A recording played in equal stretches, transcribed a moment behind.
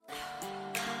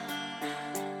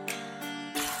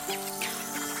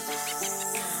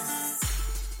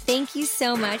Thank you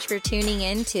so much for tuning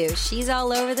in to She's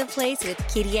All Over the Place with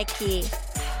Kiriaki.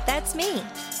 That's me.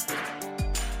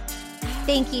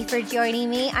 Thank you for joining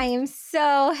me. I am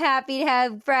so happy to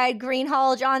have Fred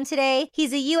Greenhalgh on today.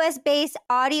 He's a U.S.-based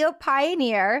audio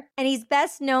pioneer, and he's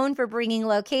best known for bringing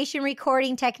location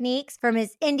recording techniques from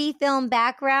his indie film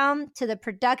background to the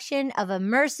production of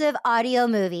immersive audio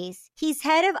movies. He's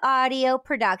head of audio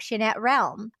production at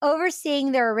Realm,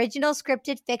 overseeing their original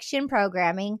scripted fiction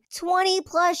programming,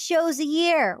 20-plus shows a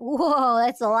year. Whoa,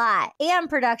 that's a lot. And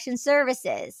production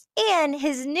services. And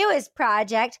his newest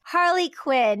project, Harley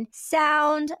Quinn,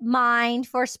 Sound Mind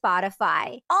for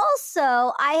Spotify.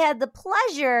 Also, I had the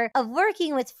pleasure of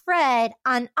working with Fred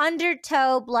on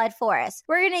Undertow Blood Forest.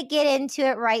 We're going to get into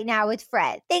it right now with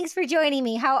Fred. Thanks for joining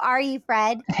me. How are you,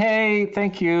 Fred? Hey,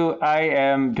 thank you. I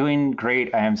am doing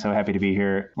great. I am so happy to be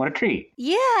here. What a treat.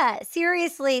 Yeah,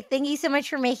 seriously. Thank you so much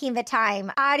for making the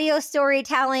time. Audio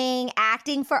storytelling,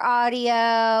 acting for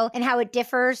audio, and how it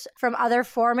differs from other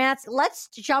formats. Let's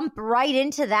jump right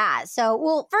into that. So,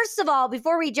 well, first of all,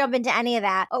 before we jump into any of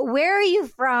that, where are you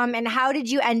from and how did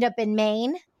you end up in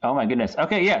Maine? Oh my goodness.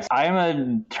 Okay, yes. I'm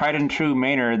a tried and true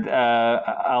Mainer.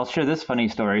 I'll share this funny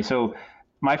story. So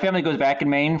my family goes back in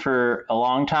Maine for a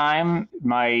long time.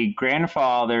 My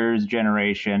grandfather's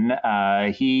generation,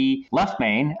 he left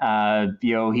Maine.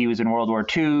 He was in World War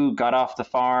II, got off the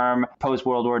farm,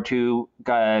 post-World War II,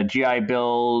 got a GI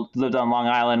Bill, lived on Long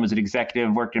Island, was an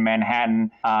executive, worked in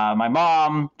Manhattan. My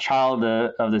mom, child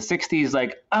of the 60s,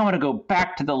 like, I want to go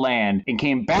back to the land, and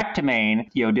came back to Maine,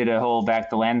 did a whole back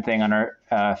to land thing on our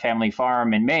family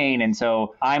farm in Maine. And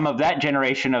so I'm of that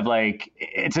generation of like,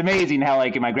 it's amazing how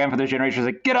like in my grandfather's generation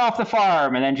was like, get off the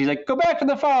farm. And then she's like, go back to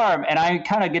the farm. And I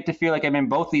kind of get to feel like I'm in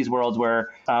both these worlds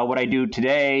where what I do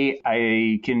today,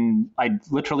 I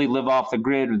literally live off the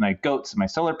grid with my goats and my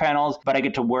solar panels, but I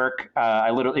get to work.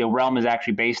 Realm is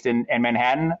actually based in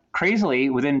Manhattan, crazily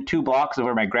within 2 blocks of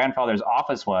where my grandfather's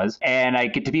office was. And I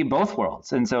get to be in both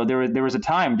worlds. And so there was a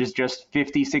time just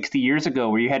 50, 60 years ago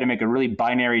where you had to make a really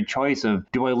binary choice of,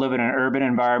 do I live in an urban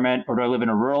environment or do I live in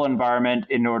a rural environment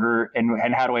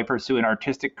and how do I pursue an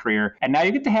artistic career? And now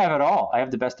you get to have it all. I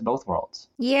have the best of both worlds.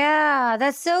 Yeah,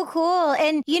 that's so cool.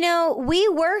 And, we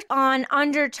worked on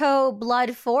Undertow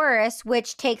Blood Forest,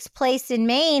 which takes place in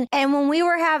Maine. And when we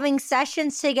were having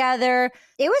sessions together,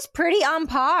 it was pretty on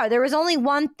par. There was only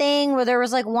one thing where there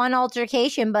was like one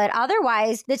altercation, but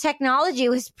otherwise the technology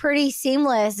was pretty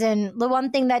seamless. And the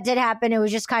one thing that did happen, it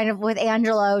was just kind of with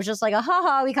Angelo, it was just like a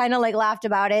haha, we kind of like laughed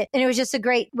about it. And it was just a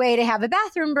great way to have a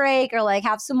bathroom break or like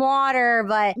have some water.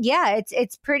 But yeah,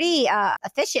 it's pretty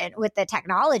efficient with the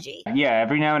technology. Yeah,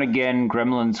 every now and again,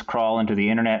 gremlins crawl into the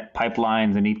internet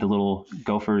pipelines and eat the little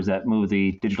gophers that move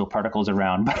the digital particles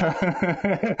around. But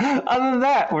other than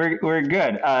that, we're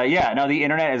good. The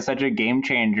internet is such a game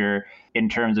changer in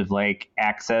terms of like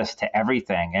access to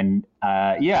everything. And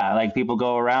like people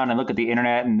go around and look at the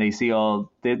internet and they see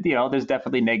there's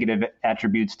definitely negative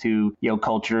attributes to,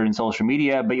 culture and social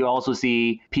media, but you also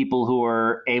see people who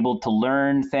are able to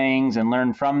learn things and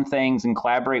learn from things and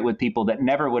collaborate with people that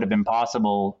never would have been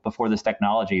possible before this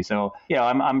technology. So,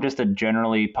 I'm just a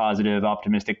generally positive,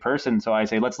 optimistic person. So I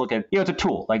say, let's look at, it's a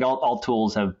tool, like all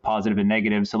tools have positive and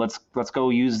negative. So let's go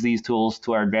use these tools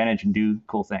to our advantage and do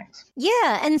cool things.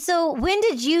 Yeah. And so when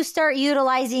did you start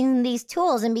utilizing these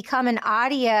tools and become an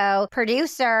audio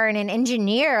producer and an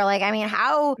engineer?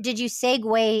 How did you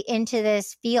segue into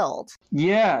this field?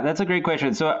 Yeah, that's a great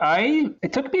question. So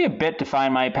it took me a bit to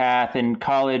find my path. In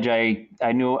college, I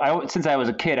knew since I was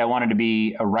a kid, I wanted to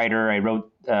be a writer. I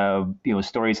wrote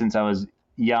stories since I was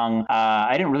young.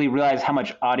 I didn't really realize how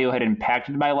much audio had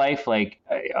impacted my life. Like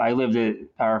I lived at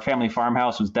our family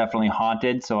farmhouse was definitely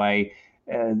haunted. So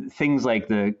things like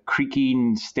the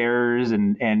creaking stairs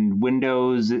and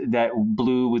windows that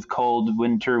blew with cold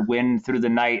winter wind through the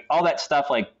night, all that stuff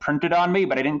like printed on me,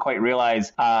 but I didn't quite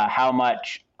realize how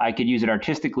much I could use it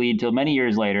artistically until many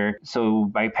years later.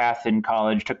 So my path in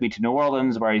college took me to New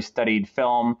Orleans, where I studied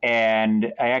film.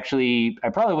 And I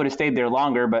probably would have stayed there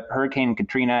longer, but Hurricane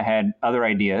Katrina had other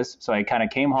ideas. So I kind of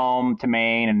came home to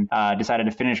Maine and decided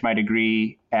to finish my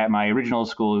degree at my original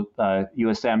school,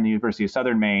 USM, the University of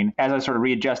Southern Maine. As I was sort of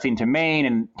readjusting to Maine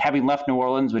and having left New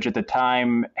Orleans, which at the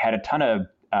time had a ton of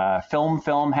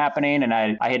film happening, and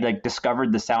I had like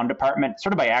discovered the sound department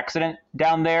sort of by accident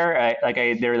down there.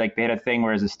 They had a thing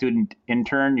where as a student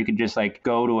intern, you could just like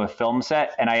go to a film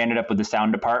set, and I ended up with the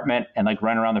sound department and like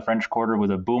run around the French Quarter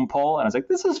with a boom pole. And I was like,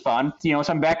 this is fun. So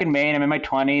I'm back in Maine. I'm in my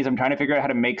 20s. I'm trying to figure out how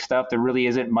to make stuff. There really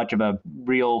isn't much of a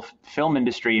real film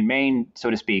industry in Maine, so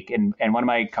to speak. And one of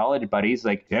my college buddies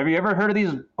like, have you ever heard of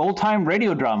these old time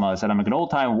radio dramas? And I'm like, an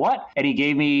old time what? And he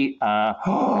gave me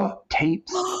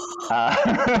tapes,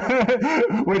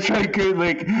 which I could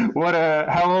like,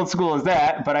 how old school is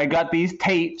that? But I got these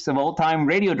tapes of old time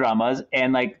radio dramas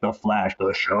and like The Flash,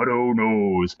 The Shadow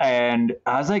Knows. And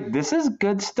I was like, this is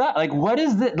good stuff. Like, what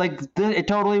is this? Like, it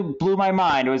totally blew my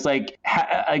mind. It was like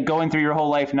going through your whole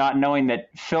life not knowing that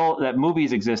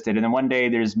movies existed. And then one day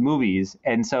there's movies.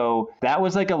 And so that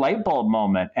was like a light bulb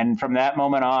moment. And from that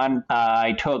moment on,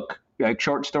 I took like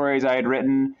short stories I had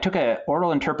written. Took an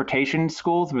oral interpretation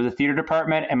school through the theater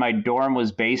department, and my dorm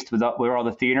was based with where all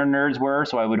the theater nerds were.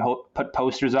 So I would put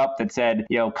posters up that said,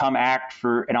 come act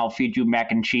and I'll feed you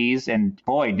mac and cheese. And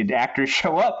boy, did actors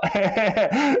show up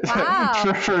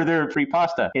Wow. for their free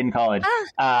pasta in college.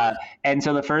 And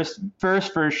so the first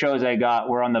shows I got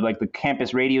were on the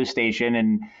campus radio station,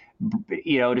 and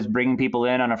just bringing people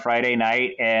in on a Friday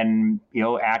night and,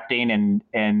 acting.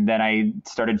 And then I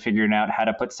started figuring out how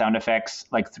to put sound effects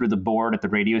like through the board at the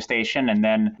radio station. And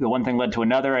then the one thing led to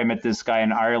another. I met this guy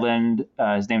in Ireland.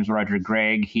 His name's Roger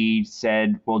Gregg. He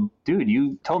said, well, dude,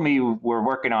 you told me you were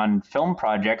working on film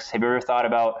projects. Have you ever thought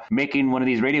about making one of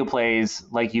these radio plays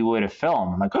like you would a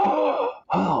film? I'm like,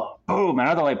 oh, boom,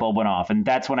 another light bulb went off. And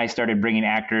that's when I started bringing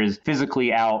actors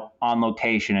physically out on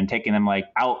location and taking them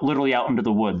literally out into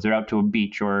the woods or out to a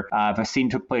beach. Or if a scene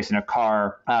took place in a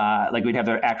car, we'd have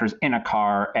the actors in a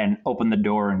car and open the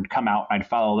door and come out. And I'd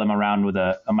follow them around with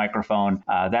a microphone,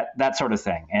 that sort of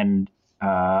thing. And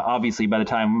obviously, by the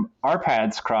time our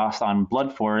paths crossed on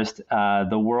Blood Forest,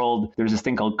 there's this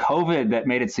thing called COVID that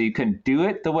made it so you couldn't do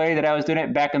it the way that I was doing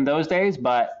it back in those days.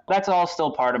 But that's all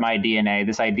still part of my DNA,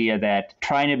 this idea that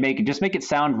trying to make it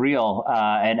sound real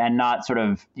and not sort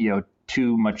of,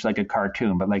 too much like a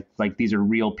cartoon, but like these are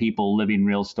real people living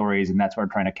real stories, and that's what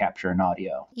we're trying to capture in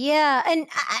audio. Yeah, and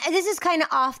this is kind of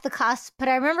off the cusp, but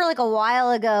I remember a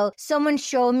while ago, someone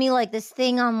showed me this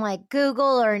thing on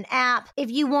Google or an app.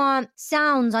 If you want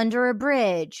sounds under a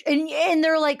bridge, and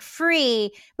they're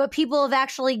free, but people have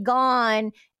actually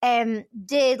gone and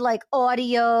did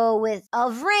audio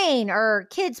of rain or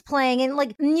kids playing,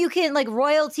 and you can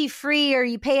royalty free, or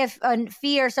you pay a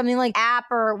fee or something app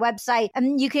or website,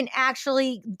 and you can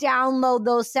actually download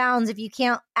those sounds if you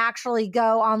can't actually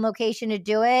go on location to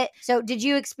do it. So did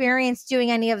you experience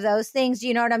doing any of those things? Do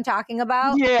you know what I'm talking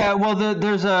about? Yeah, well,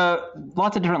 there's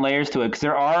lots of different layers to it, because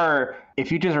there are,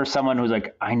 if you just are someone who's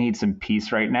I need some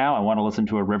peace right now, I want to listen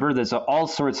to a river, there's all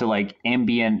sorts of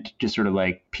ambient, just sort of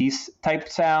peace type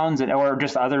sounds, or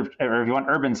just or if you want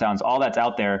urban sounds, all that's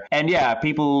out there. And yeah,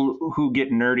 people who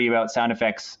get nerdy about sound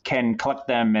effects can collect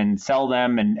them and sell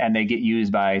them, and they get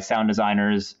used by sound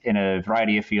designers in a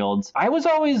variety of fields. I was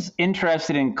always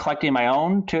interested in collecting my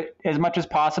own as much as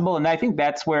possible. And I think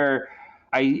that's where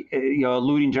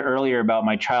alluding to earlier about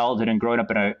my childhood and growing up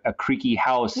in a creaky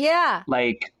house. Yeah.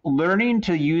 Learning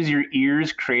to use your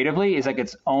ears creatively is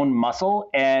its own muscle.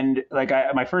 And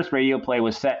my first radio play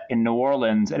was set in New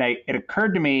Orleans. And it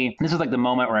occurred to me, this is the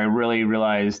moment where I really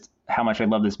realized how much I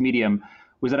love this medium,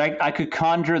 was that I could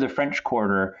conjure the French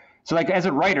Quarter. So as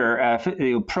a writer,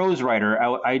 prose writer,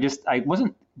 I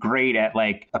wasn't great at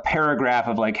a paragraph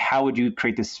of how would you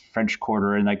create this French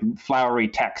Quarter and flowery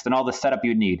text and all the setup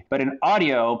you'd need. But in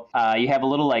audio, you have a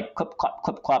little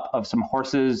clip clop of some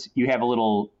horses. You have a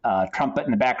little trumpet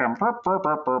in the background, burp, burp,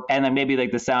 burp, burp, and then maybe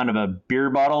the sound of a beer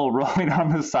bottle rolling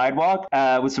on the sidewalk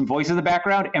with some voices in the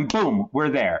background, and boom, we're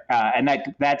there. And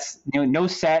that's no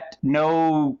set,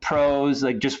 no prose,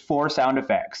 just 4 sound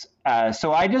effects.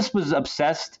 So I just was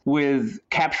obsessed with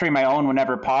capturing my own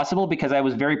whenever possible, because I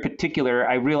was very particular.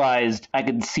 I realized I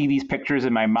could see these pictures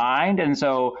in my mind. And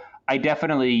so I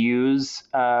definitely use,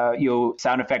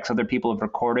 sound effects other people have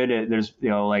recorded. There's,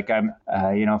 I'm,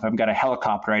 if I've got a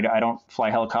helicopter, I don't fly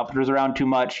helicopters around too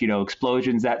much,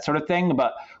 explosions, that sort of thing.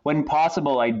 But when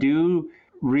possible, I'm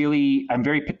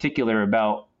very particular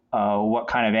about what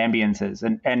kind of ambiences.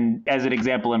 And as an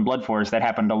example, in Blood Forest, that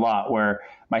happened a lot, where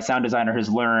my sound designer has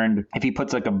learned if he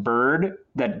puts a bird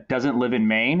that doesn't live in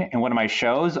Maine in one of my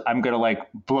shows, I'm going to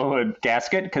blow a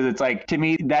gasket, because it's to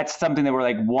me, that's something that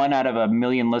we're 1 out of a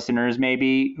million listeners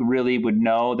maybe really would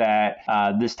know, that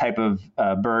this type of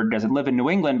bird doesn't live in New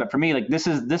England. But for me, this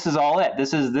is all it.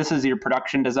 This is your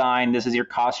production design. This is your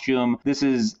costume. This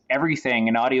is everything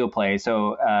in audio play.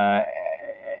 So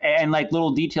And like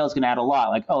little details can add a lot.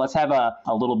 Like, oh, let's have a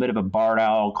little bit of a barred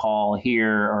owl call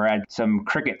here, or add some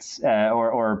crickets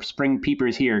or spring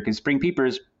peepers here. Because spring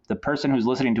peepers, the person who's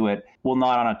listening to it will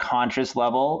not on a conscious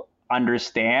level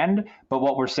understand. But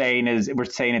what we're saying is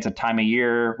it's a time of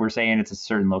year. We're saying it's a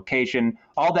certain location.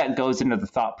 All that goes into the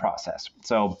thought process.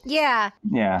 So yeah.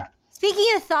 Speaking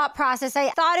of thought process, I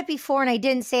thought it before and I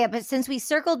didn't say it, but since we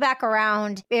circled back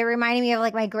around, it reminded me of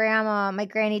like my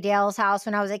Granny Dale's house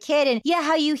when I was a kid. And yeah,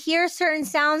 how you hear certain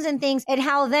sounds and things, and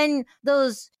how then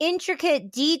those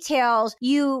intricate details,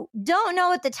 you don't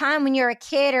know at the time when you're a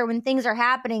kid or when things are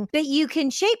happening, but you can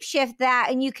shapeshift that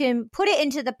and you can put it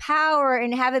into the power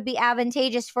and have it be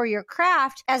advantageous for your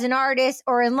craft as an artist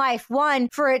or in life. One,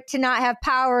 for it to not have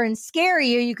power and scare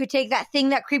you, you could take that thing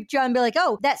that creeped you out and be like,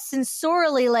 oh, that's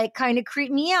sensorially like kind of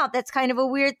creep me out. That's kind of a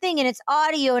weird thing, and it's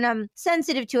audio and I'm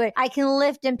sensitive to it. I can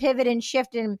lift and pivot and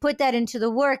shift and put that into the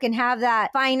work and have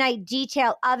that finite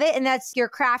detail of it. And that's your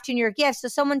craft and your gift. So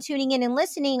someone tuning in and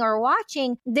listening or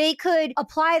watching, they could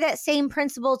apply that same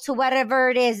principle to whatever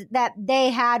it is that they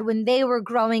had when they were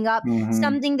growing up.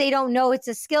 Something they don't know, it's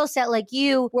a skill set, like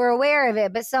you were aware of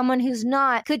it, but someone who's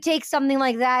not could take something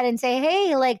like that and say,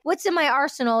 hey, like what's in my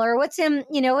arsenal, or what's in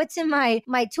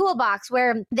my toolbox,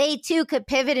 where they too could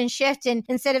pivot and shift. And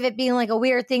instead of it being like a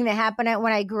weird thing that happened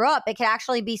when I grew up, it could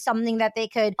actually be something that they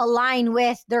could align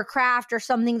with their craft or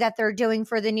something that they're doing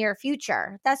for the near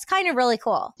future. That's kind of really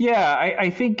cool. Yeah, I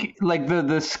think like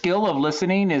the skill of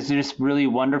listening is just really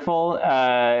wonderful.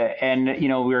 And,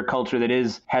 we're a culture that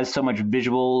has so much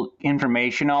visual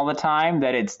information all the time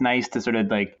that it's nice to sort of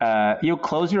like,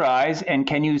 close your eyes and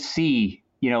can you see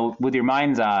with your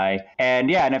mind's eye.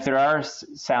 And if there are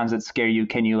sounds that scare you,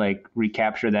 can you like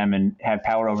recapture them and have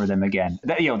power over them again?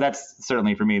 That's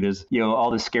certainly for me. There's, all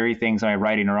the scary things I'm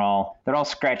writing they're all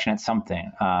scratching at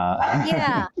something.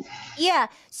 Yeah.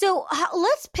 So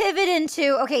let's pivot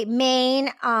into, Maine,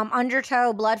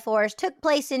 Undertow, Blood Forest took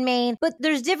place in Maine, but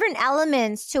there's different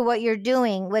elements to what you're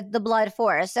doing with the Blood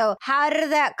Forest. So how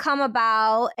did that come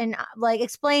about? And like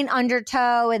explain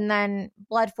Undertow and then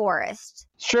Blood Forest.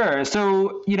 Sure.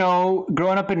 So,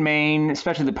 growing up in Maine,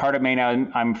 especially the part of Maine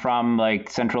I'm from, like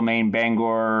central Maine,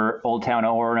 Bangor, Old Town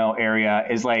Orono area,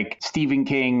 is like Stephen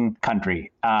King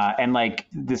country. And like,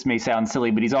 this may sound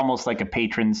silly, but he's almost like a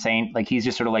patron saint. Like he's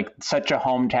just sort of like such a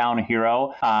hometown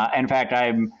hero. In fact,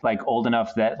 I'm like old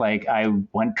enough that like I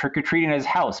went trick-or-treating at his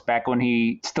house back when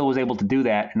he still was able to do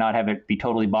that and not have it be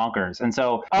totally bonkers. And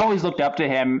so I always looked up to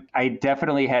him. I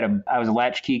definitely I was a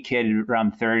latchkey kid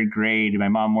around third grade. My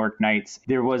mom worked nights.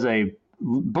 There was a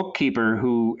bookkeeper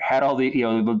who had all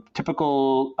the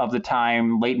typical of the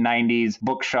time, late 90s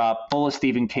bookshop full of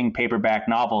Stephen King paperback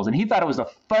novels. And he thought it was the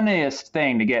funniest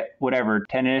thing to get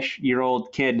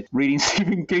 10-ish-year-old kid reading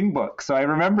Stephen King books. So I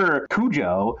remember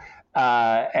Cujo,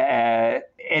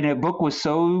 and a book was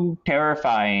so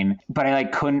terrifying, but I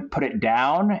like couldn't put it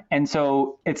down. And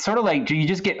so it's sort of like, you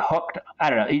just get hooked. I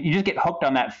don't know. You just get hooked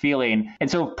on that feeling.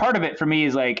 And so part of it for me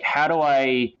is like, how do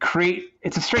I create?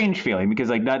 It's a strange feeling because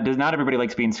like not everybody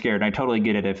likes being scared. And I totally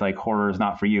get it if like horror is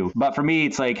not for you. But for me,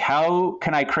 it's like, how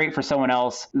can I create for someone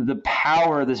else the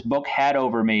power this book had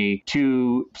over me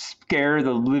to scare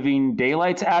the living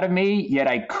daylights out of me, yet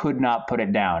I could not put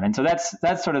it down. And so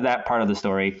that's sort of that part of the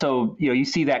story. So, you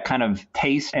see that kind of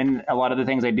taste in a lot of the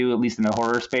things I do, at least in the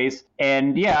horror space.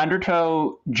 And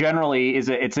Undertow generally is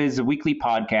a weekly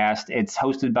podcast. It's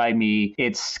hosted by me.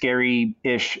 It's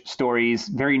scary-ish stories,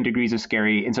 varying degrees of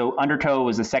scary. And so Undertow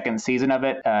was the second season of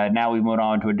it. Now we moved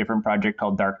on to a different project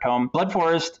called Dark Tome. Blood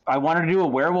Forest, I wanted to do a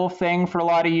werewolf thing for a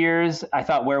lot of years. I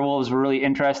thought werewolves were really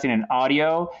interesting in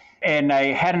audio. And I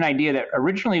had an idea that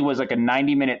originally was like a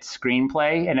 90-minute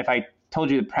screenplay. And if I told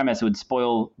you the premise, it would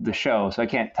spoil the show, so I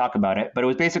can't talk about it. But it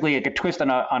was basically like a twist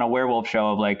on a werewolf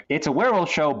show of like, it's a werewolf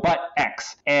show, but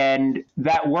X. And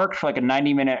that worked for like a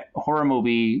 90-minute horror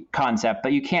movie concept,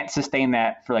 but you can't sustain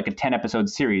that for like a 10-episode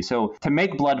series. So to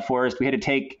make Blood Forest, we had to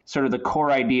take sort of the core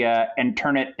idea and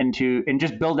turn it into, and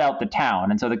just build out the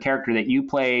town. And so the character that you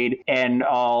played and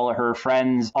all her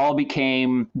friends all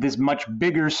became this much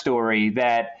bigger story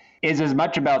that is as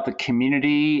much about the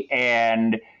community,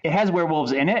 and it has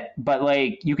werewolves in it, but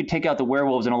like you could take out the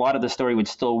werewolves and a lot of the story would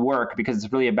still work because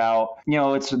it's really about,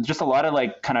 it's just a lot of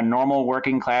like kind of normal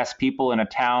working class people in a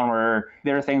town where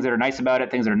there are things that are nice about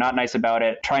it, things that are not nice about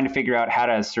it, trying to figure out how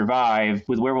to survive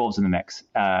with werewolves in the mix.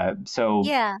 That's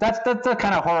the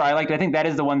kind of horror I liked. I think that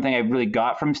is the one thing I really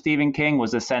got from Stephen King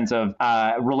was the sense of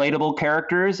relatable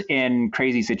characters in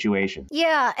crazy situations.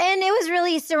 Yeah, and it was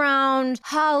released around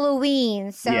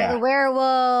Halloween. So the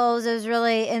werewolves. It was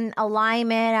really in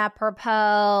alignment,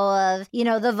 apropos of,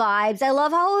 the vibes. I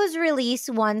love how it was released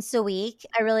once a week.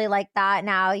 I really like that.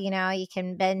 Now, you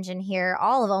can binge and hear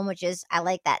all of them, which is, I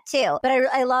like that too. But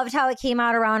I loved how it came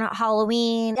out around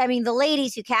Halloween. I mean, the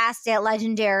ladies who cast it,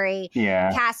 legendary.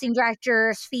 Yeah. Casting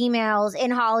directors, females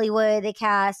in Hollywood. They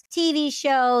cast TV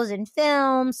shows and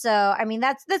films. So, I mean,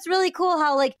 that's really cool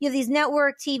how like you have these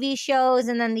network TV shows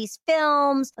and then these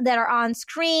films that are on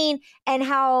screen, and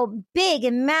how big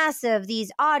and massive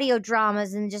these audio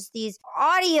dramas and just these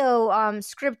audio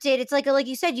scripted. It's like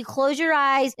you said, you close your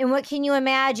eyes and what can you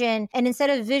imagine? And instead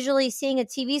of visually seeing a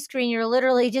TV screen, you're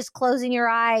literally just closing your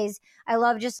eyes. I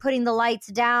love just putting the lights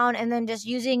down and then just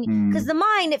using, because the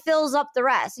mind, it fills up the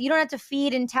rest. You don't have to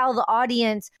feed and tell the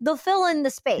audience. They'll fill in the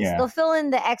space. Yeah. They'll fill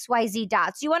in the XYZ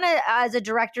dots. You want to, as a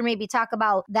director, maybe talk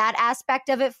about that aspect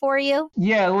of it for you?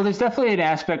 Yeah, well, there's definitely an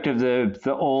aspect of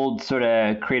the old sort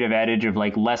of creative adage of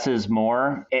like less is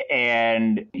more.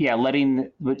 And yeah,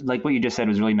 letting, like what you just said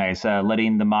was really nice,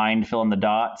 letting the mind fill in the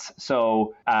dots.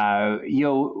 So,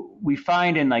 we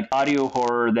find in like audio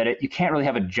horror that you can't really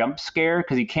have a jump scare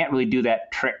because you can't really do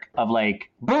that trick of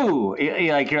like, boo, it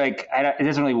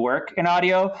doesn't really work in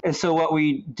audio. And so what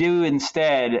we do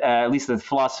instead, at least the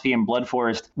philosophy in Blood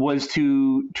Forest, was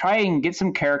to try and get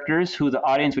some characters who the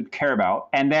audience would care about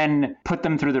and then put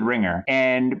them through the ringer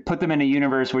and put them in a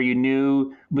universe where you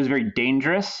knew was very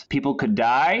dangerous. People could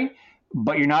die,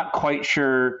 but you're not quite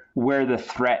sure where the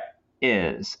threat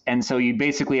is. And so you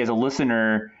basically, as a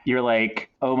listener, you're like,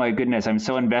 oh my goodness, I'm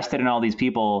so invested in all these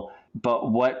people,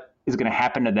 but what is going to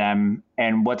happen to them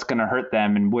and what's going to hurt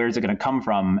them and where's it going to come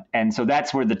from? And so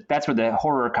that's where the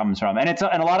horror comes from. And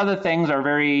a lot of the things are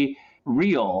very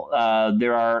real.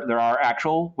 There are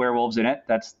actual werewolves in it.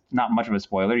 That's not much of a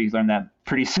spoiler. You learn that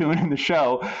pretty soon in the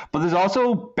show. But there's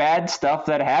also bad stuff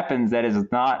that happens that is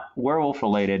not werewolf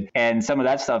related. And some of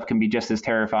that stuff can be just as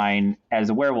terrifying as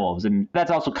the werewolves. And that's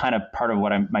also kind of part of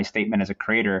what my statement as a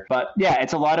creator. But yeah,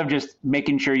 it's a lot of just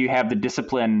making sure you have the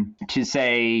discipline to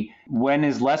say when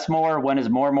is less more, when is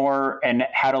more, and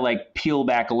how to like peel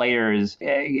back layers.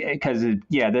 Because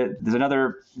there's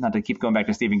another, not to keep going back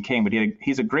to Stephen King, but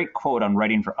he's a great quote on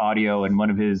writing for audio in one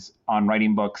of his on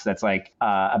writing books that's like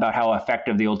about how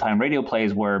effective the old time radio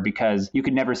plays were because you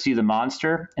could never see the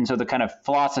monster. And so the kind of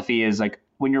philosophy is like,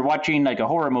 when you're watching like a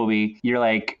horror movie, you're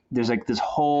like, there's like this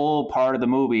whole part of the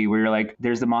movie where you're like,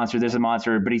 there's a monster,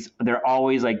 but they're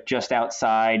always like just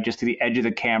outside, just to the edge of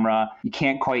the camera. You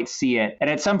can't quite see it. And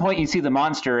at some point you see the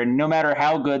monster, and no matter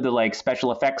how good the like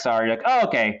special effects are, you're like, oh,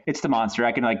 okay, it's the monster.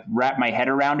 I can like wrap my head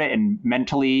around it and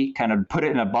mentally kind of put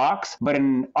it in a box. But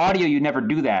in audio, you never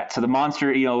do that. So the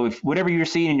monster, if whatever you're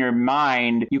seeing in your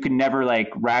mind, you can never like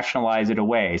rationalize it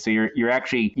away. So you're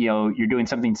actually, you're doing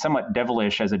something somewhat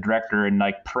devilish as a director and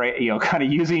like kind of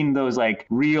using those like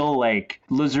real like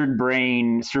lizard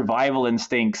brain survival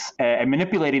instincts and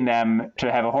manipulating them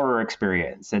to have a horror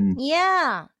experience. And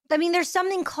yeah, I mean, there's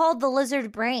something called the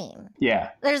lizard brain. Yeah.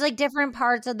 There's like different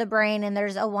parts of the brain, and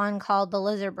there's one called the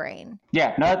lizard brain.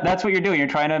 Yeah, no, that's what you're doing. You're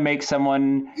trying to make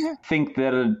someone think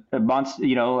that a monster,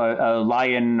 a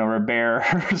lion or a bear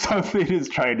or something is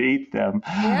trying to eat them.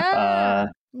 Yeah.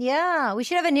 Yeah, we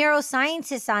should have a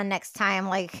neuroscientist on next time,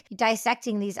 like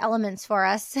dissecting these elements for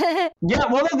us. Yeah,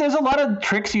 well, there's a lot of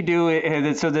tricks you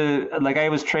do. So I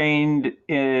was trained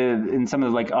in some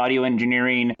of the like audio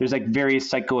engineering. There's like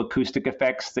various psychoacoustic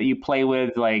effects that you play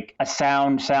with. Like a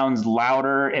sound sounds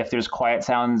louder if there's quiet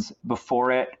sounds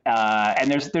before it. And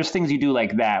there's things you do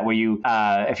like that where you,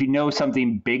 if you know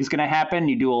something big's going to happen,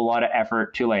 you do a lot of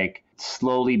effort to like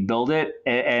slowly build it.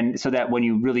 And so that when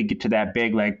you really get to that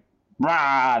big, like,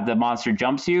 rah, the monster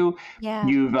jumps you. Yeah.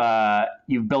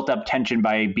 You've built up tension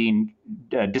by being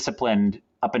disciplined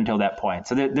up until that point.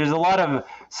 So there's a lot of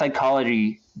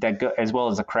psychology as well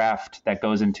as a craft that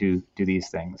goes into these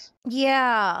things.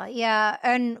 Yeah.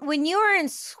 And when you were in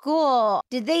school,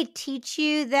 did they teach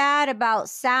you that about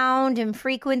sound and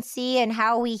frequency and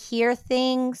how we hear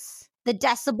things, the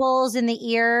decibels in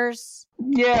the ears?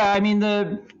 Yeah, I mean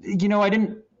I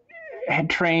didn't had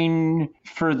trained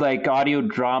for like audio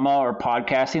drama or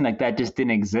podcasting, like that just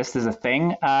didn't exist as a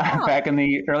thing back in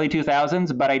the early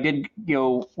 2000s. But I did,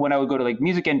 when I would go to like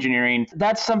music engineering,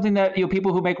 that's something that,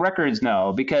 people who make records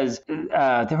know, because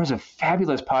there was a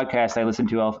fabulous podcast I listened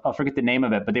to. I'll forget the name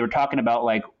of it, but they were talking about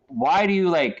like, why do you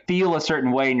like feel a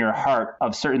certain way in your heart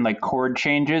of certain like chord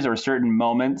changes or certain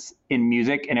moments in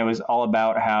music? And it was all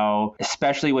about how,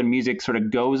 especially when music sort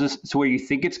of goes to where you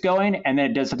think it's going, and then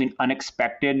it does something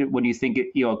unexpected when you think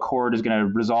a chord is going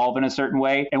to resolve in a certain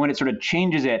way. And when it sort of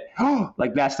changes it,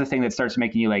 like that's the thing that starts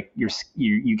making you like,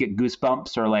 you get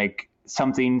goosebumps or like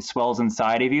something swells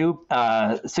inside of you.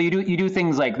 So you do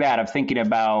things like that of thinking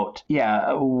about,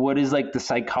 what is like the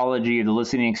psychology of the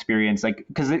listening experience? Like,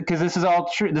 because this is all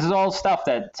true. This is all stuff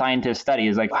that scientists study,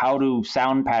 is like, how do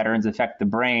sound patterns affect the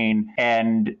brain,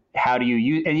 and how do you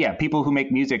use, and people who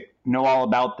make music know all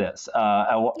about this.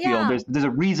 There's a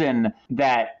reason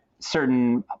that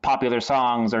certain popular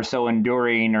songs are so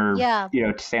enduring, or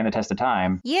to stand the test of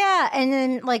time. And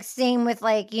then like same with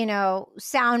like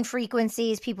sound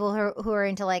frequencies, people who are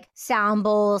into like sound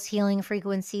bowls, healing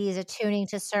frequencies, attuning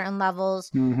to certain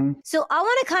levels. So I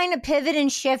want to kind of pivot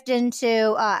and shift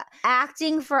into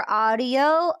acting for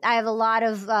audio. I have a lot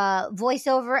of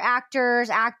voiceover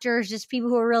actors, just people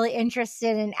who are really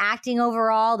interested in acting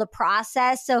overall, the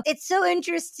process. So it's so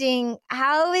interesting.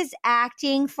 How is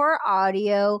acting for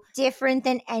audio different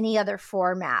than any other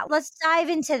format? Let's dive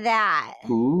into that.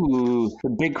 Ooh, the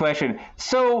big question.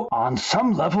 So on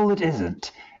some level, it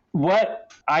isn't.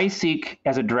 What I seek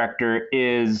as a director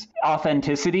is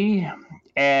authenticity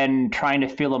and trying to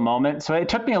feel a moment. So it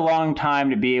took me a long time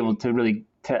to be able to really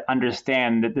to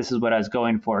understand that this is what I was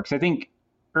going for. Because I think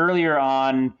earlier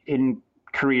on in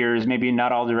careers, maybe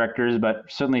not all directors, but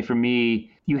certainly for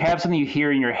me, you have something you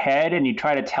hear in your head and you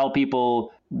try to tell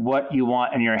people what you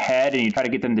want in your head and you try to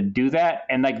get them to do that.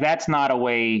 And like, that's not a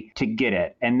way to get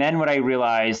it. And then what I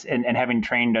realized, and having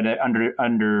trained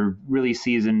under really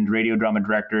seasoned radio drama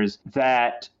directors,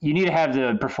 that you need to have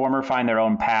the performer find their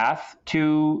own path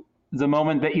to the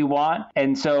moment that you want.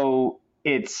 And so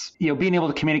it's, being able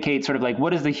to communicate sort of like,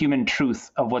 what is the human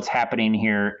truth of what's happening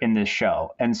here in this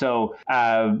show? And so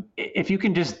if you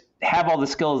can just have all the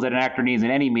skills that an actor needs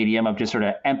in any medium, of just sort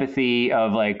of empathy,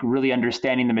 of like really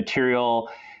understanding the material,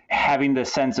 having the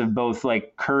sense of both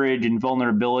like courage and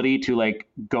vulnerability to like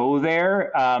go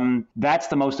there, that's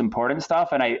the most important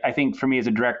stuff. And I think for me as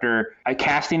a director,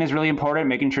 casting is really important,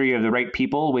 making sure you have the right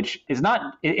people, which is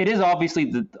not, it is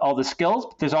obviously all the skills,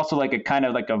 but there's also like a kind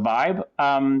of like a vibe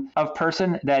of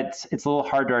person that's, it's a little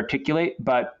hard to articulate.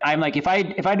 But I'm like, if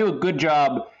I do a good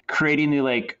job creating the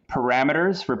like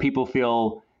parameters for people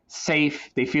feel safe,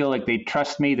 they feel like they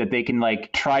trust me, that they can like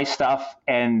try stuff,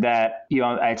 and that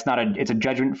it's a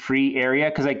judgment-free area,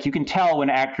 because like you can tell when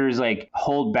actors like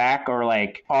hold back or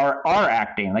like are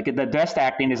acting. Like the best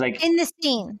acting is like in the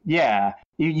scene.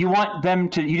 You want them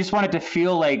to, you just want it to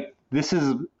feel like this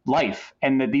is life,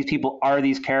 and that these people are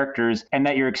these characters, and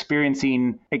that you're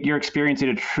experiencing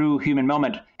a true human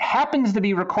moment. Happens to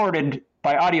be recorded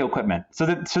by audio equipment. So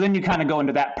then you kind of go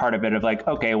into that part of it of like,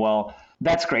 okay, well,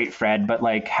 that's great, Fred, but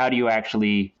like, how do you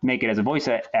actually make it as a voice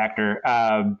actor?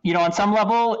 On some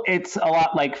level, it's a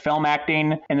lot like film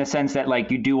acting, in the sense that like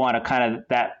you do want to kind of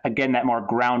that more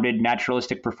grounded,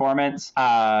 naturalistic performance.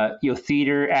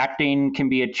 Theater acting can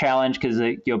be a challenge, because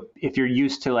if you're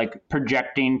used to like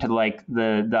projecting to like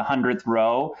the 100th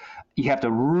row, you have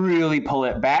to really pull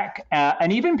it back.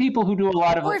 And even people who do a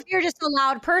lot of... Or if you're just a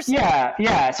loud person.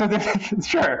 Yeah. So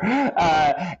sure.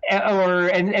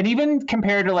 And even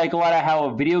compared to like a lot of how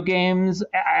video games,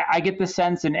 I get the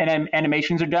sense, and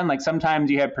animations are done. Like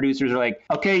sometimes you have producers who are like,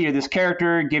 okay, you're this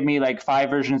character, give me like 5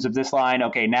 versions of this line.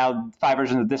 Okay, now 5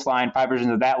 versions of this line, 5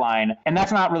 versions of that line. And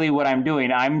that's not really what I'm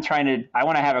doing. I want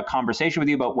to have a conversation with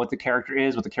you about what the character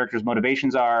is, what the character's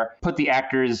motivations are, put the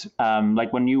actors,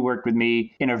 like when you worked with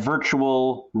me, in a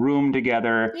virtual room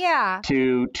together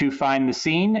to find the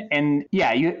scene. And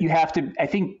you have to, I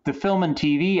think the film and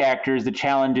TV actors, the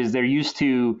challenge is they're used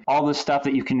to all the stuff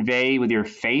that you convey with your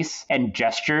face and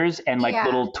gestures and like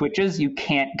little twitches you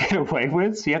can't get away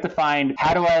with. So you have to find,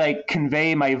 how do I like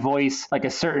convey my voice, like a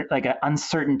certain, like an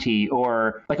uncertainty,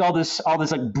 or like all this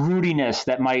like broodiness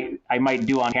that I might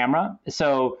do on camera.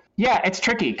 So it's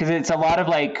tricky, because it's a lot of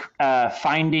like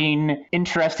finding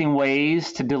interesting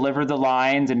ways to deliver the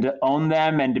lines and to own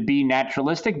them and to be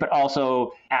naturalistic, but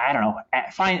also, I don't know,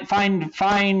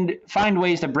 find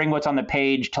ways to bring what's on the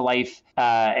page to life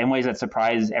in ways that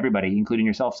surprise everybody, including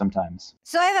yourself sometimes.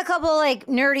 So I have a couple like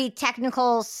nerdy,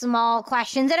 technical, small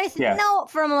questions that I know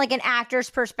from like an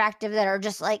actor's perspective that are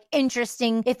just like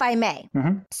interesting, if I may.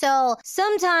 Mm-hmm. So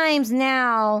sometimes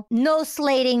now, no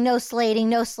slating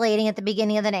at the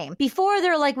beginning of the name. Before,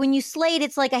 they're like, when you slate,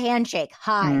 it's like a handshake.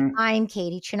 Hi, I'm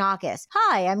Katie Chonakis.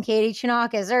 Hi, I'm Katie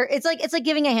Chonakis. Or it's like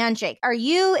giving a handshake. Are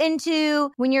you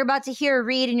into, when you're about to hear a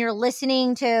read and you're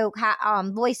listening to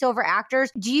voiceover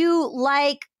actors, do you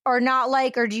like or not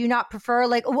like, or do you not prefer?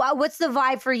 Like, what's the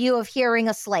vibe for you of hearing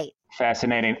a slate?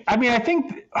 Fascinating. I mean, I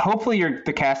think hopefully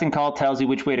the casting call tells you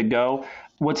which way to go.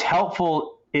 What's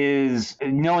helpful is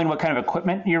knowing what kind of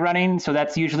equipment you're running. So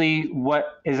that's usually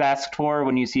what is asked for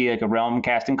when you see like a Realm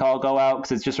casting call go out,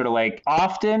 because it's just sort of like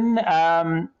often,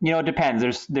 it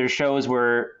depends. There's shows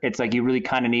where it's like you really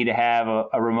kind of need to have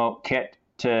a remote kit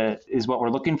is what we're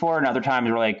looking for. And other times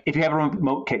we're like, if you have a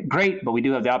remote kit, great, but we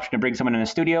do have the option to bring someone in the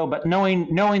studio. But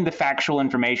knowing the factual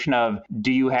information of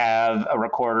do you have a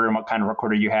recorder and what kind of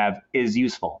recorder you have is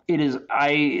useful.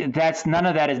 That's none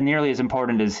of that is nearly as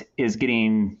important as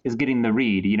getting the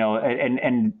read,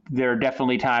 and there are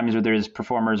definitely times where there's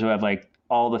performers who have like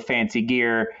all the fancy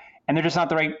gear and they're just not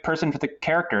the right person for the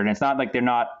character. And it's not like they're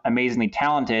not amazingly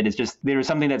talented. It's just there was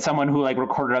something that someone who like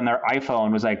recorded on their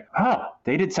iPhone was like, oh,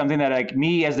 they did something that like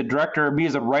me as the director, me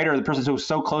as a writer, the person who was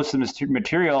so close to the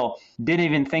material didn't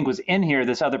even think was in here.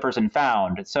 This other person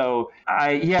found. So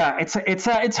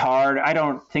it's hard. I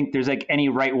don't think there's like any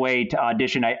right way to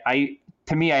audition.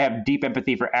 To me, I have deep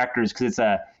empathy for actors because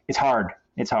it's hard.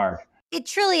 It's hard. It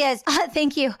truly is.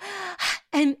 Thank you.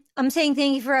 And I'm saying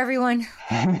thank you for everyone, who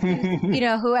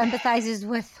empathizes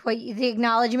with the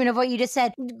acknowledgement of what you just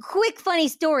said. Quick, funny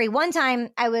story. One time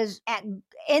I was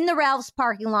in the Ralph's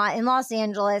parking lot in Los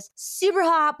Angeles, super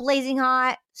hot, blazing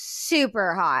hot,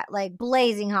 super hot, like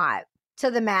blazing hot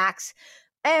to the max.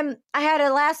 And I had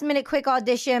a last minute quick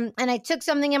audition and I took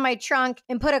something in my trunk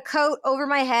and put a coat over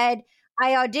my head.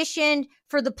 I auditioned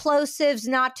for the plosives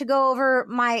not to go over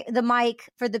the mic,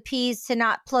 for the P's to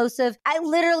not plosive. I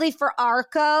literally, for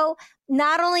Arco,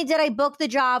 not only did I book the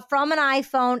job from an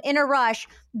iPhone in a rush,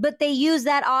 but they used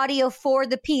that audio for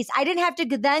the piece. I didn't have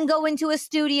to then go into a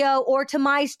studio or to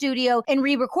my studio and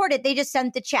re-record it. They just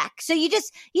sent the check. So you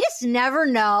just never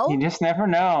know. You just never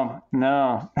know.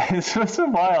 No, it's so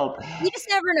wild. You just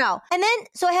never know. And then,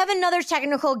 so I have another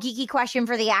technical geeky question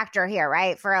for the actor here,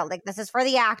 right? This is for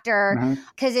the actor,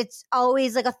 because it's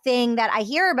always like a thing that I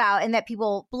hear about and that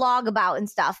people blog about and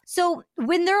stuff. So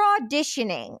when they're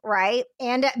auditioning, right?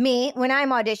 And me, when I'm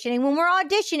auditioning, when we're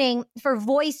auditioning for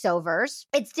voiceovers,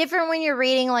 it's different when you're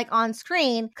reading like on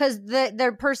screen because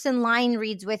the person line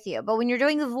reads with you. But when you're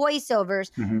doing the voiceovers,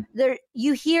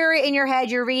 you hear it in your head,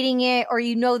 you're reading it, or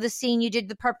you know the scene, you did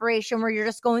the preparation where you're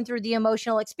just going through the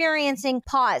emotional experiencing,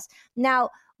 pause. Now,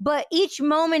 but each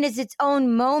moment is its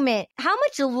own moment. How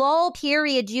much lull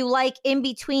period do you like in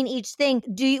between each thing?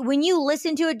 When you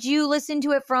listen to it, do you listen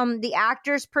to it from the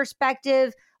actor's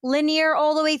perspective, linear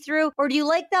all the way through? Or do you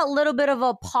like that little bit of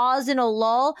a pause and a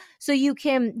lull so you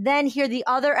can then hear the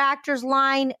other actor's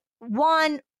line,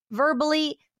 one,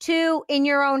 verbally, two, in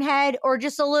your own head, or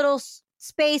just a little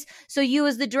space so you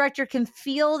as the director can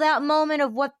feel that moment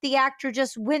of what the actor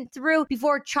just went through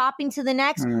before chopping to the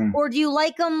next? Or do you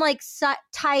like them like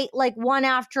tight, like one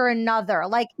after another?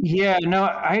 Like, yeah, no,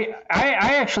 I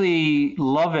actually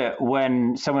love it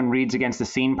when someone reads against the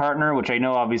scene partner, which I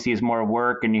know obviously is more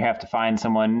work and you have to find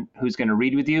someone who's going to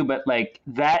read with you, but like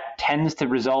that tends to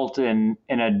result in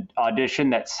an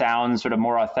audition that sounds sort of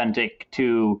more authentic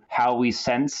to how we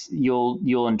sense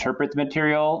you'll interpret the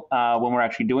material when we're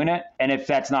actually doing it. And if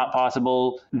that's not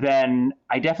possible, then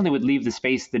I definitely would leave the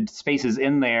spaces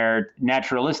in there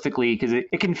naturalistically, because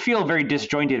it can feel very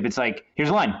disjointed if it's like, here's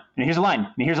a line, and here's a line,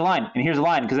 and here's a line, and here's a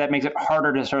line, because that makes it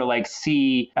harder to sort of like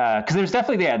see, because there's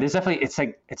definitely, it's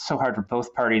like, it's so hard for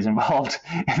both parties involved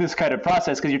in this kind of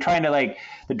process, because you're trying to like,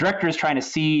 the director is trying to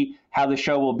see how the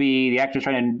show will be, the actor's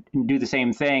trying to do the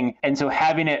same thing. And so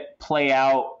having it play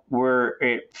out where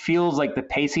it feels like the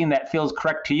pacing that feels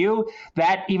correct to you,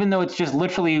 that even though it's just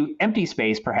literally empty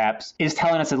space perhaps, is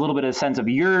telling us a little bit of a sense of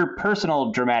your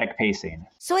personal dramatic pacing.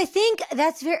 So I think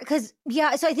that's very,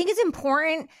 so I think it's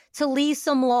important to leave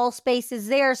some lull spaces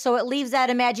there so it leaves that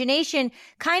imagination,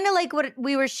 kind of like what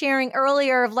we were sharing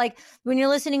earlier of like when you're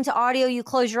listening to audio, you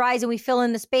close your eyes and we fill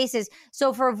in the spaces.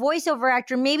 So for a voiceover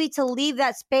actor, maybe to leave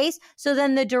that space so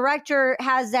then the director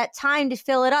has that time to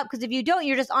fill it up, because if you don't,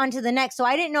 you're just on to the next. So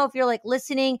I didn't know if you're like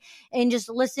listening and just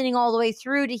listening all the way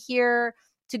through to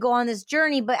go on this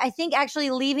journey. But I think actually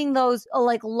leaving those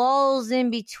like lulls in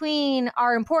between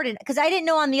are important, because I didn't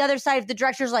know on the other side if the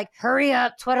director's like, hurry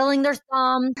up, twiddling their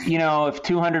thumb. If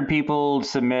 200 people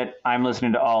submit, I'm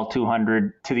listening to all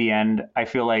 200 to the end. I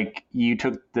feel like you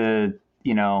took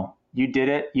you did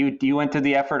it. You went through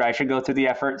the effort. I should go through the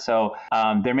effort. So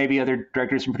there may be other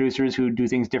directors and producers who do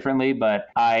things differently, but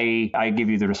I give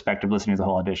you the respect of listening to the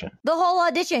whole audition. The whole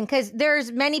audition, because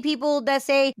there's many people that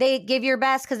say they give your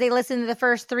best because they listen to the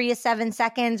first 3 to 7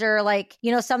 seconds or like,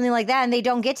 something like that, and they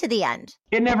don't get to the end.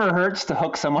 It never hurts to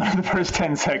hook someone in the first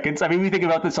 10 seconds. I mean, we think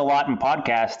about this a lot in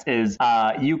podcasts is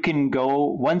you can go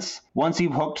once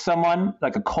you've hooked someone,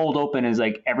 like a cold open is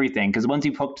like everything. Because once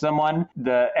you've hooked someone,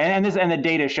 the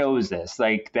data shows knows this,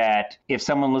 like that if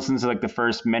someone listens to like the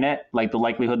first minute, like the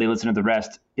likelihood they listen to the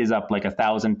rest is up like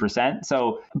 1,000%.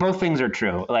 So both things are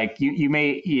true. Like you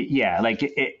may, yeah,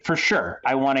 like for sure.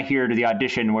 I want to hear to the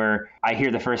audition where I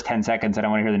hear the first 10 seconds and I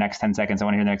want to hear the next 10 seconds. I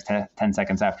want to hear the next 10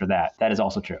 seconds after that. That is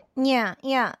also true. Yeah.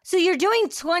 Yeah. So you're doing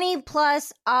 20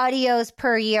 plus audios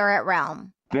per year at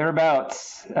Realm.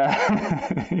 Thereabouts.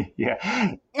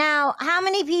 Yeah. Now, how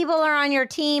many people are on your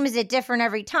team? Is it different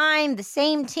every time? The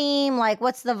same team? Like,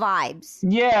 what's the vibes?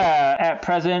 Yeah. At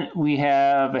present, we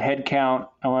have a head count,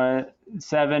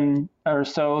 7 or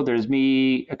so. There's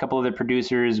me, a couple of the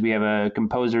producers. We have a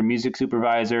composer, music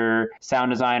supervisor,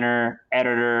 sound designer,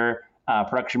 editor,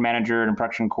 production manager, and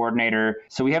production coordinator.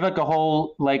 So we have like a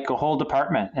whole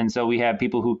department. And so we have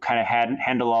people who kind of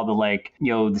handle all the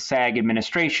the SAG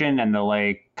administration and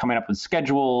the coming up with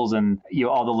schedules and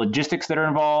all the logistics that are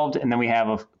involved. And then we have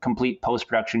a complete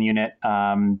post-production unit,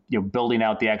 building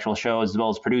out the actual shows, as well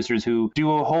as producers who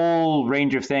do a whole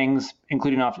range of things,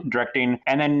 including directing.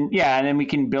 And then we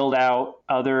can build out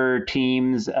other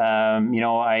teams. I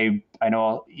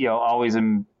know always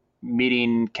am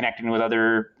connecting with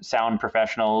other sound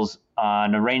professionals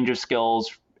on a range of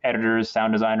skills, editors,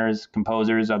 sound designers,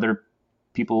 composers, other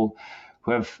people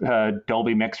who have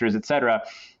Dolby mixers, etc.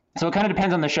 So it kind of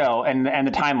depends on the show and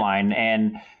the timeline.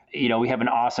 And we have an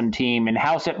awesome team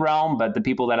in-house at Realm, but the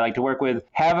people that I like to work with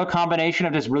have a combination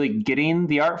of just really getting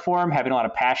the art form, having a lot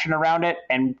of passion around it,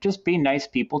 and just being nice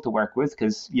people to work with.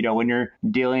 Because, when you're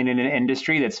dealing in an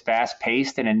industry that's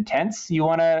fast-paced and intense, you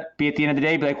want to be at the end of the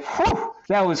day, be like, whew,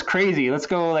 that was crazy. Let's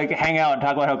go hang out and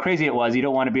talk about how crazy it was. You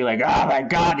don't want to be like, oh my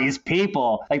God, these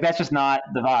people. That's just not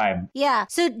the vibe. Yeah.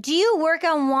 So do you work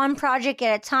on one project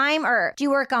at a time, or do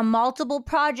you work on multiple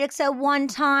projects at one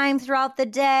time throughout the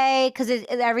day? Because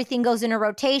everything goes in a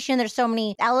rotation. There's so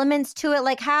many elements to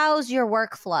it. How's your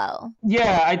workflow?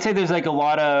 Yeah, I'd say there's a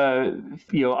lot of,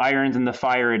 irons in the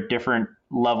fire at different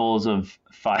levels of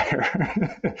fire.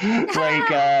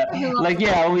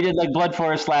 We did Blood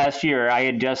Forest last year. I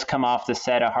had just come off the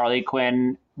set of Harley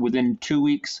Quinn within 2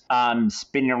 weeks,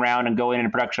 spinning around and going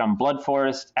into production on Blood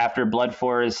Forest. After Blood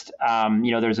Forest,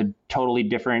 there's a totally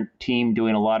different team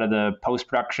doing a lot of the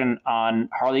post-production on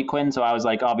Harley Quinn. So I was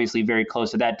obviously very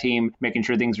close to that team, making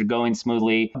sure things were going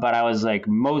smoothly. But I was I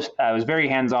was very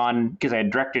hands-on because I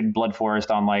had directed Blood Forest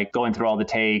on going through all the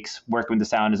takes, working with the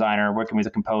sound designer, working with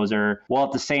the composer. While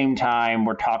at the same time,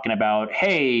 we're talking about,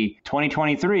 hey,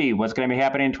 2023, what's going to be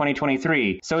happening in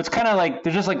 2023? So it's kind of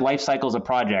there's just life cycles of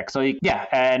projects. So yeah,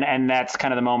 and that's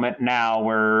kind of the moment now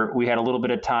where we had a little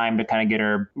bit of time to kind of get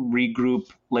our regroup,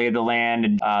 lay of the land.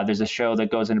 And there's a show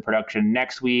that goes into production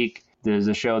next week. There's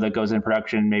a show that goes in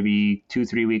production maybe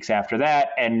 2-3 weeks after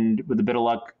that, and with a bit of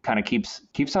luck, kind of keeps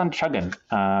on chugging.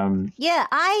 Yeah,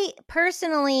 I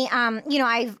personally,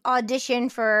 I've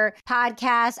auditioned for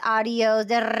podcasts, audio,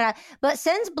 but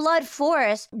since Blood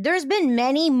Forest, there's been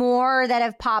many more that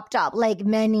have popped up,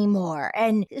 many more,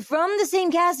 and from the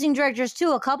same casting directors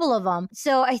too, a couple of them.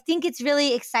 So I think it's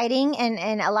really exciting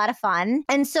and a lot of fun.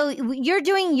 And so you're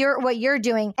doing what you're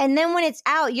doing, and then when it's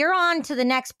out, you're on to the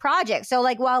next project. So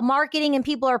while marketing and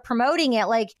people are promoting it,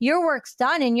 your work's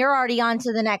done and you're already on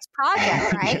to the next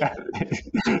project, right? Yeah.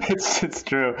 It's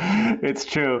true. It's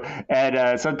true.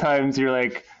 And sometimes you're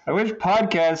I wish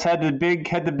podcasts had the big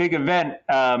event.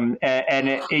 I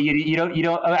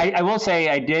will say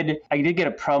I did get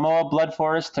a promo of Blood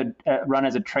Forest to run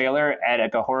as a trailer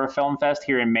at a horror film fest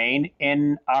here in Maine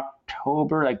in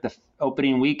October, the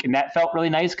opening week, and that felt really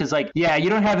nice because you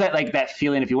don't have that that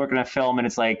feeling if you work on a film and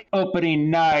it's opening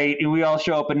night and we all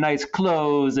show up in nice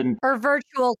clothes or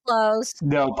virtual clothes.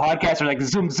 No, podcasts are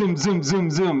zoom zoom zoom zoom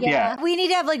zoom. Yeah. We need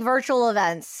to have virtual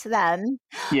events then.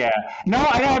 Yeah. No,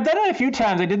 I've done it a few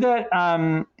times. I did that.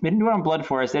 I didn't do it on Blood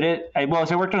Forest. I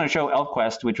worked on a show,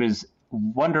 ElfQuest, which was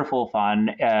wonderful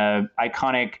fun,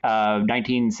 iconic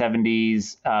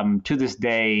 1970s, to this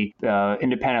day,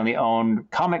 independently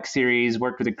owned comic series,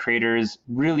 worked with the creators,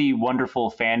 really wonderful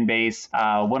fan base.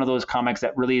 One of those comics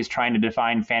that really is trying to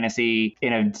define fantasy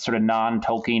in a sort of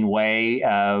non-Tolkien way.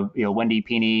 Wendy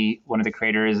Peeney, one of the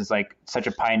creators, is such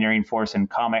a pioneering force in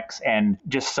comics and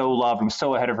just so loved and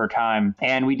so ahead of her time.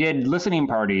 And we did listening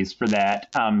parties for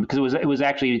that because it was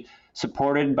actually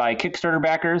supported by Kickstarter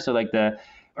backers. So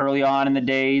early on in the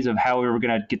days of how we were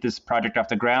going to get this project off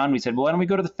the ground, we said, well, why don't we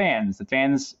go to the fans? The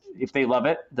fans, if they love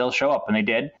it, they'll show up, and they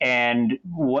did. And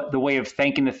what the way of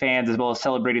thanking the fans as well as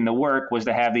celebrating the work was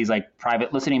to have these like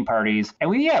private listening parties. And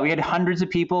we had hundreds of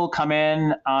people come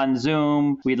in on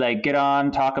Zoom. We'd like get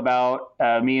on, talk about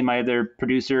me and my other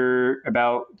producer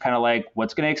about kind of like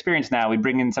what's going to experience now. We'd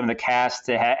bring in some of the cast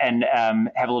to have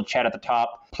a little chat at the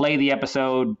top, play the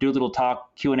episode, do a little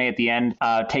talk Q&A at the end,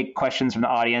 take questions from the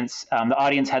audience. The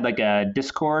audience had like a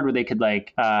Discord where they could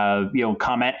like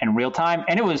comment in real time,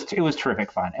 and it was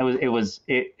terrific fun.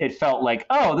 It felt like,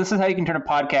 oh, this is how you can turn a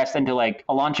podcast into like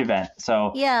a launch event.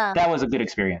 So yeah, that was a good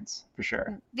experience for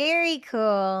sure. Very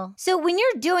cool. So when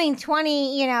you're doing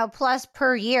 20, plus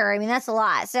per year, I mean, that's a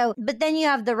lot. So, but then you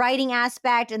have the writing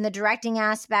aspect and the directing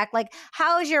aspect. Like,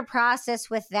 how is your process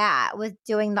with that, with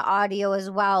doing the audio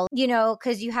as well?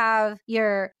 Because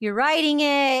you're writing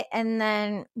it, and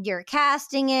then you're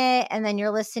casting it, and then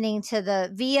you're listening to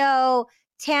the VO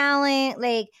talent.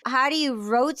 Like, how do you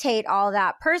rotate all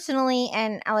that personally?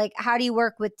 And like, how do you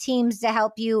work with teams to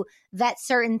help you vet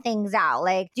certain things out?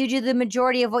 Like, do you do the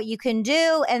majority of what you can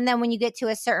do, and then when you get to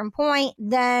a certain point,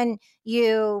 then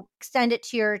you extend it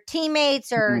to your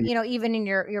teammates or, even in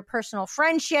your personal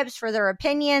friendships for their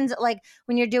opinions, like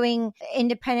when you're doing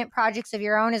independent projects of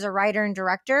your own as a writer and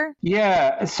director?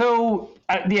 Yeah. So,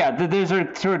 there's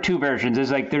sort of two versions.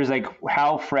 There's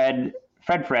how Fred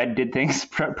did things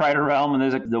prior to Realm, and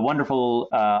there's the wonderful,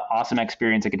 awesome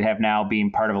experience I could have now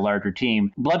being part of a larger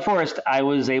team. Blood Forest, I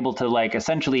was able to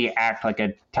essentially act like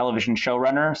a television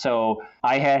showrunner. So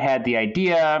I had the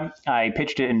idea, I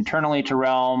pitched it internally to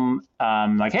Realm,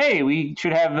 hey, we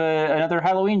should have another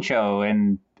Halloween show,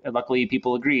 and luckily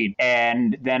people agreed.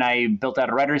 And then I built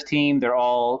out a writers team. They're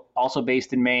all also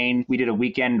based in Maine. We did a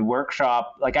weekend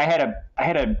workshop. I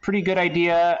had a pretty good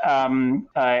idea.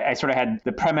 I sort of had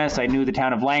the premise. I knew the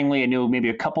town of Langley. I knew maybe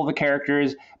a couple of the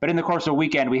characters, but in the course of a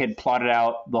weekend, we had plotted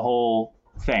out the whole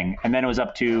thing. And then it was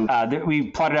up to,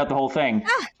 we plotted out the whole thing.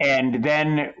 And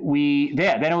then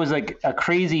then it was like a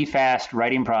crazy fast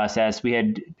writing process. We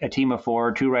had a team of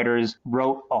 4, 2 writers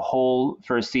wrote a whole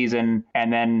first season.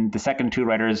 And then the second 2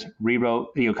 writers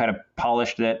rewrote, kind of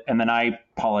polished it. And then I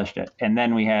polished it. And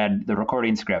then we had the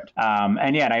recording script.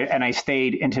 And I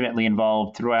stayed intimately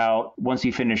involved throughout. Once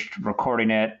we finished recording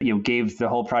it, gave the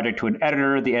whole project to an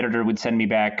editor. The editor would send me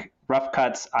back rough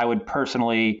cuts. I would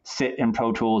personally sit in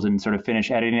Pro Tools and sort of finish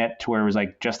editing it to where it was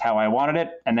like just how I wanted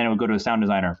it. And then it would go to a sound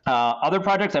designer. Other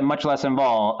projects, I'm much less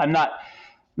involved. I'm not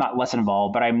less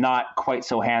involved, but I'm not quite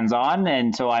so hands-on.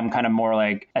 And so I'm kind of more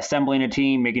like assembling a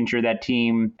team, making sure that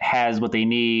team has what they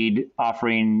need,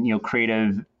 offering,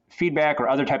 creative feedback or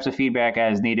other types of feedback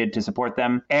as needed to support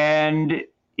them. And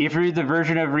if you're the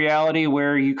version of reality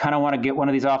where you kind of want to get one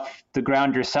of these off the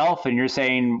ground yourself and you're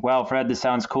saying, well, Fred, this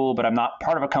sounds cool, but I'm not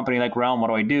part of a company like Realm. What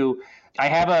do I do? I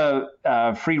have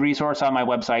a free resource on my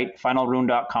website,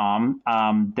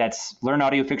 finalrune.com. That's Learn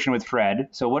Audio Fiction with Fred.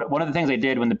 So one of the things I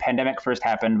did when the pandemic first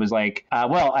happened was I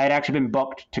had actually been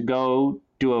booked to go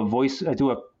do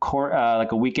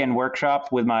a weekend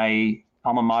workshop with my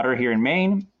alma mater here in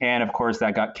Maine. And of course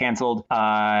that got canceled.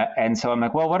 And so I'm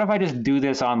like, well, what if I just do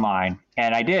this online?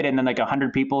 And I did. And then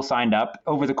 100 people signed up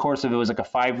over the course of, it was a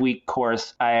 5-week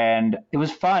course. And it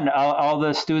was fun. All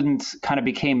the students kind of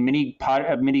became mini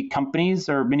companies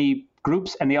or mini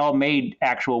groups, and they all made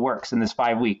actual works in this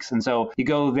 5 weeks. And so you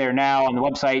go there now on the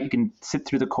website, you can sit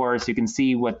through the course, you can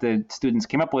see what the students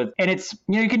came up with. And it's,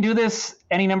 you can do this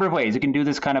any number of ways. You can do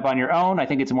this kind of on your own. I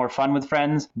think it's more fun with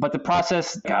friends. But the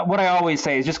process, what I always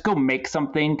say is just go make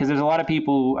something, because there's a lot of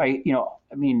people, I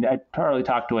probably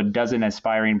talk to a dozen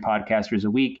aspiring podcasters a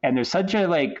week, and there's such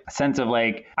a sense of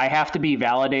I have to be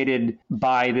validated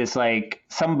by this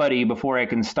somebody before I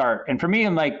can start. And for me,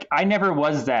 I'm I never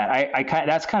was that.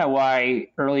 That's kind of why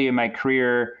early in my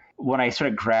career, when I sort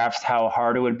of grasped how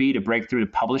hard it would be to break through to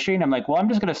publishing, I'm I'm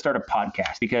just going to start a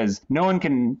podcast, because no one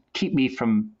can keep me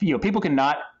from, people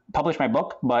cannot publish my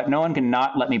book, but no one can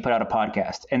not let me put out a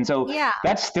podcast. And so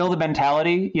that's still the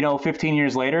mentality, 15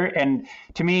 years later. And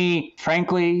to me,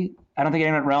 frankly, I don't think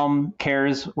anyone at Realm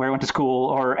cares where I went to school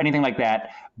or anything like that.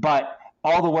 But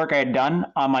all the work I had done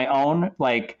on my own,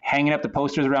 hanging up the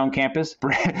posters around campus,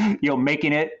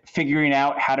 making it, figuring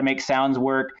out how to make sounds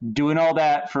work, doing all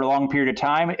that for a long period of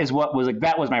time is what was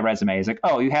that was my resume. It's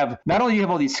oh, you have, not only do you have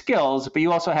all these skills, but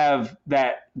you also have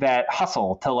that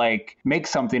hustle to make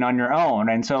something on your own.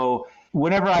 And so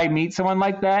whenever I meet someone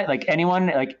like that,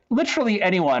 anyone, literally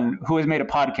anyone who has made a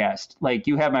podcast,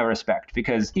 you have my respect,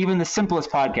 because even the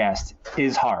simplest podcast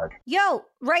is hard. Yo,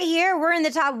 Right here, we're in the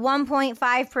top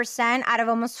 1.5% out of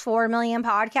almost 4 million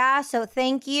podcasts. So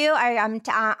thank you.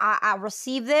 I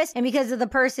receive this. And because of the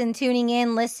person tuning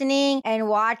in, listening, and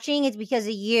watching, it's because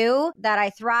of you that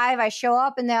I thrive, I show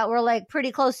up, and that we're like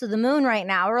pretty close to the moon right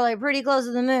now. We're like pretty close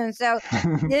to the moon. So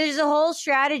there's a whole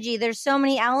strategy. There's so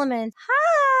many elements.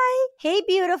 Hi. Hey,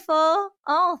 beautiful.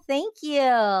 Oh, thank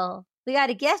you. We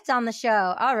got a gift on the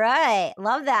show. All right.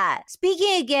 Love that.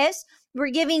 Speaking of gifts, we're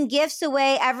giving gifts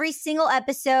away every single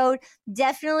episode.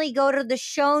 Definitely go to the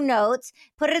show notes,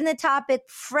 put it in the topic,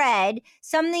 Fred,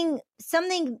 something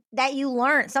that you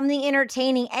learned, something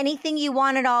entertaining, anything you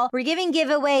want at all. We're giving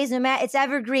giveaways, it's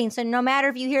evergreen. So no matter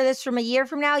if you hear this from a year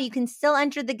from now, you can still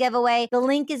enter the giveaway. The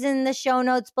link is in the show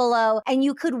notes below, and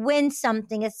you could win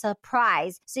something, a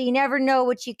surprise. So you never know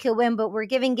what you could win, but we're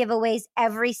giving giveaways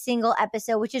every single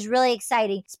episode, which is really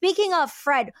exciting. Speaking of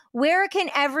Fred, where can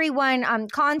everyone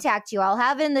contact you? I'll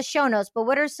have it in the show notes, but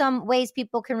what are some ways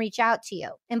people can reach out to you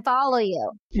and follow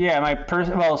you? Yeah,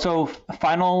 so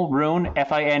Final Rune,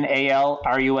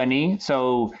 FINALRUNE.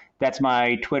 So that's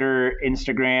my Twitter,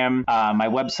 Instagram, my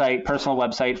website, personal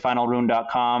website,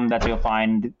 finalrune.com. That's where you'll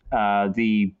find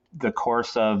the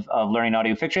course of learning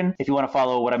audio fiction. If you want to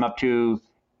follow what I'm up to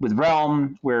with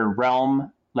Realm, we're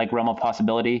Realm, like Realm of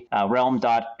Possibility,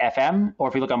 realm.fm. Or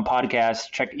if you look on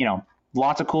podcasts, check,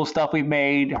 lots of cool stuff we've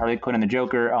made. Harley, Quinn, and the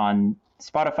Joker on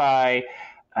Spotify.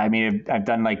 I mean, I've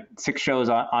done like 6 shows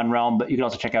on Realm, but you can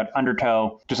also check out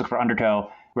Undertow. Just look for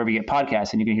Undertow wherever you get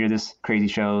podcasts, and you can hear this crazy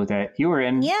show that you were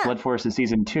in, Blood Force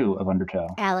Season 2 of Undertow.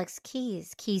 Alex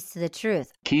Keys to the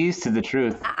Truth. Keys to the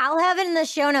Truth. I'll have it in the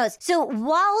show notes. So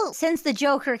since the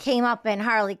Joker came up in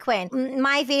Harley Quinn,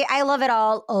 my favorite, I love it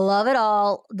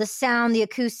all. The sound, the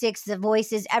acoustics, the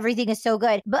voices, everything is so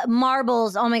good. But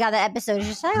Marbles, oh my God, that episode is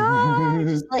just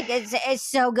like, it's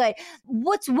so good.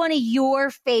 What's one of your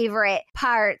favorite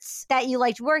parts that you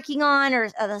liked working on, or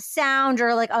the sound,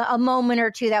 or like a moment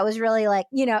or two that was really like,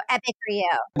 epic for you?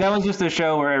 That was just a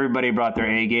show where everybody brought their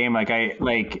A game.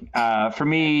 For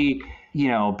me,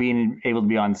 being able to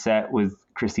be on set with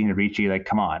Christina Ricci, like,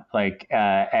 come on,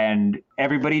 and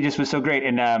everybody just was so great.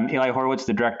 And Eli Horowitz,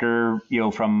 the director,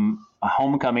 from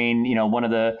Homecoming, one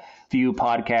of the few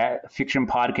fiction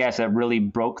podcasts that really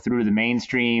broke through the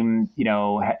mainstream,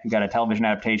 got a television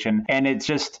adaptation. And it's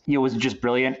just, it was just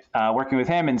brilliant working with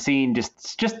him and seeing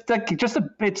it's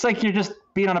like you're just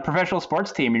being on a professional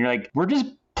sports team, and you're like, we're just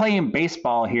playing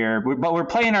baseball here, but we're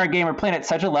playing our game. We're playing at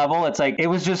such a level. It's like, it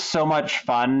was just so much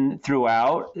fun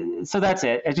throughout. So that's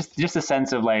it. It's just a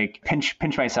sense of like, pinch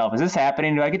myself. Is this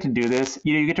happening? Do I get to do this?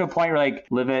 You get to a point where like,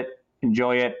 live it,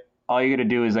 enjoy it. All you got to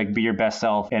do is like, be your best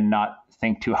self and not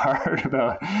think too hard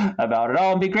about it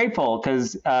all, and be grateful,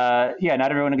 because not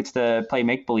everyone gets to play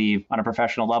make-believe on a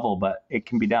professional level, but it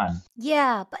can be done.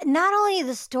 Yeah, but not only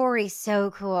the story so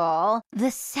cool,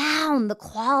 the sound, the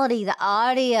quality, the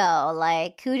audio,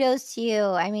 like, kudos to you.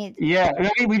 I mean,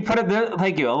 we put it there.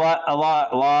 Thank you. A lot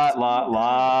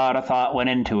of thought went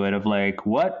into it, of like,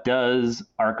 what does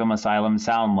Arkham Asylum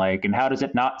sound like, and how does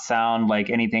it not sound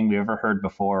like anything we've ever heard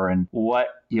before, and what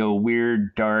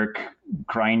weird, dark,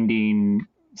 grinding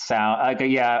sound.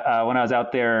 When I was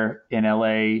out there in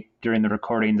LA during the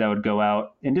recordings, I would go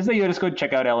out and just go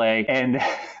check out LA. And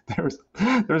there was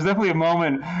definitely a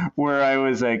moment where I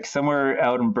was like somewhere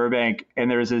out in Burbank,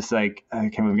 and there was this like, I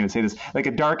can't believe I'm going to say this, like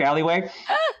a dark alleyway.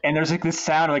 And there's like this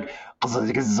sound like, and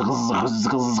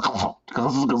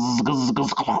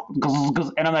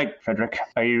I'm like, Frederick,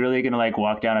 are you really going to like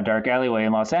walk down a dark alleyway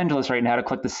in Los Angeles right now to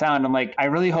collect the sound? I'm like, I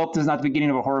really hope this is not the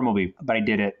beginning of a horror movie, but I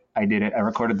did it. I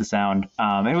recorded the sound.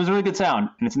 And it was a really good sound,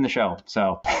 and it's in the show.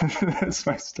 So that's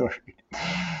my story.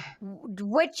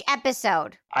 Which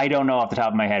episode? I don't know off the top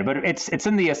of my head, but it's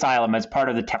in the asylum as part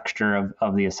of the texture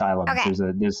of the asylum. Okay.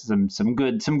 There's some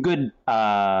good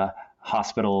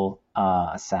hospital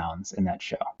sounds in that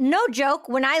show. No joke.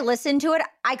 When I listened to it,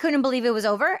 I couldn't believe it was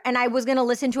over, and I was going to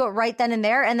listen to it right then and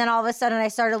there. And then all of a sudden I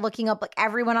started looking up like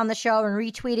everyone on the show and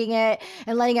retweeting it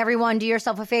and letting everyone do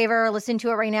yourself a favor, listen to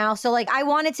it right now. So like, I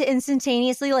wanted to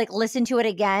instantaneously like listen to it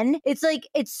again. It's like,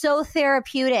 it's so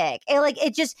therapeutic.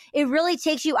 It really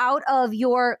takes you out of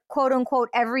your quote unquote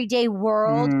everyday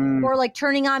world, or like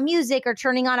turning on music or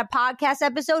turning on a podcast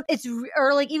episode.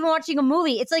 Or like even watching a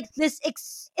movie. It's like this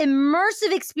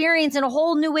immersive experience in a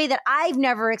whole new way that I've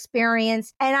never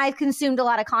experienced, and I've consumed a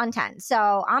lot of content.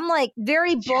 So I'm like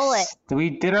very bullet. Yes, we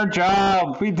did our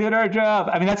job.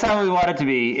 I mean, that's how we want it to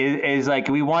be, is like,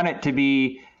 we want it to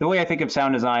be, the way I think of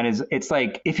sound design is, it's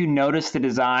like, if you notice the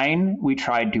design, we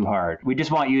tried too hard. We just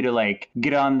want you to like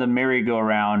get on the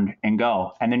merry-go-round and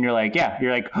go. And then you're like,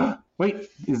 wait,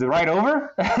 is the ride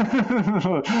over?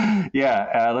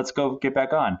 Yeah, let's go get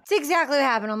back on. It's exactly what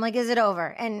happened. I'm like, is it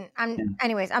over? And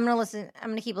anyways, I'm going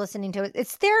to keep listening to it.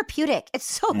 It's therapeutic. It's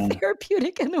so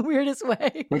therapeutic in the weirdest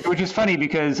way. Which is funny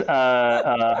because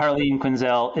Harley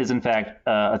Quinzel is in fact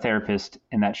a therapist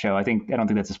in that show. I don't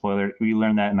think that's a spoiler. We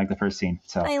learned that in like the first scene.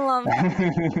 So I love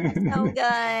that.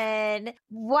 So good.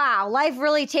 Wow. Life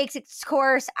really takes its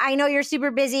course. I know you're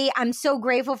super busy. I'm so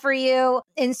grateful for you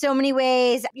in so many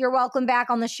ways. You're welcome back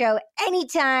on the show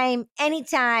anytime.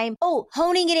 Oh,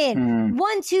 honing it in.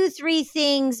 1, 2, 3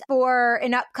 things for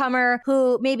an upcomer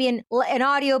who maybe an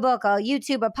audiobook, a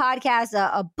YouTube, a podcast,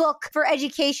 a book for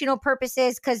educational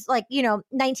purposes. Cause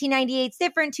 1998's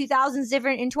different, 2000's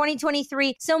different. In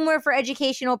 2023, somewhere for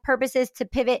educational purposes to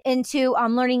pivot into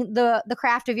learning the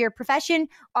craft of your profession.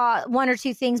 1 or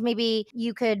 2 things maybe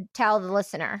you could tell the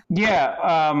listener.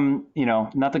 Yeah.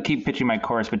 Not to keep pitching my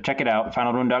course, but check it out,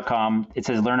 finalroom.com. It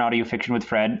says learn audio fiction with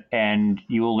Fred, and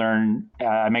you will learn,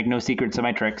 I make no secrets of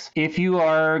my tricks. If you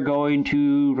are going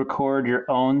to record your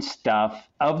own stuff,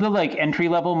 of the entry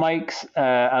level mics,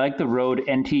 I like the Rode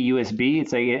NT USB.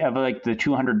 It's of the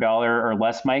 $200 or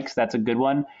less mics. That's a good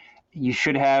one. You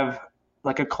should have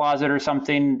a closet or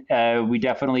something. We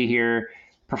definitely hear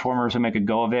performers who make a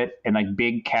go of it in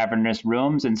big cavernous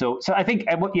rooms. And so I think,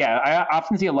 I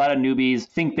often see a lot of newbies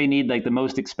think they need the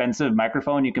most expensive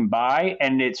microphone you can buy.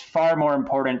 And it's far more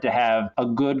important to have a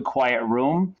good, quiet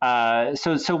room.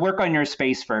 So work on your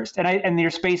space first. And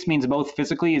your space means both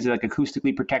physically, is it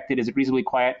acoustically protected? Is it reasonably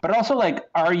quiet? But also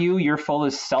are you your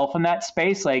fullest self in that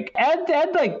space? Add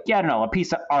a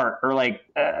piece of art or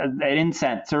an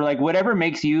incense or whatever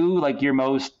makes you your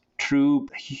most true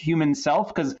human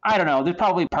self. Because I don't know, there's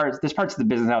parts of the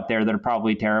business out there that are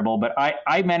probably terrible, but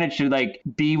I managed to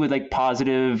be with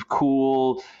positive,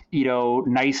 cool,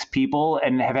 nice people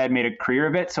and have made a career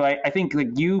of it. So I think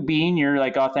you being your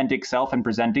authentic self and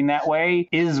presenting that way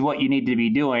is what you need to be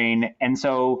doing. And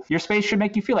so your space should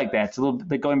make you feel like that. It's a little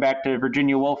bit going back to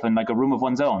Virginia Woolf and a room of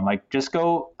one's own. Just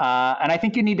go. And I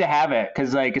think you need to have it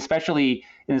because especially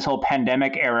in this whole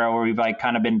pandemic era where we've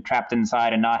kind of been trapped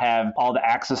inside and not have all the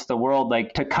access to the world,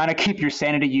 to kind of keep your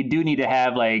sanity, you do need to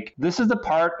have this is the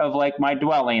part of my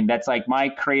dwelling that's my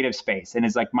creative space and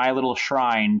is my little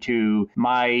shrine to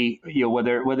my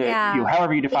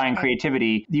however you define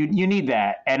creativity, you need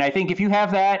that. And I think if you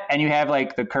have that and you have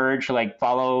the courage to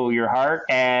follow your heart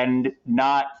and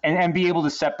not and be able to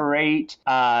separate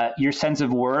your sense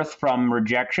of worth from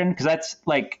rejection, because that's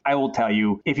I will tell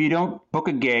you, if you don't book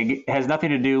a gig, it has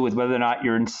nothing to do with whether or not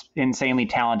you're insanely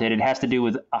talented. It has to do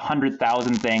with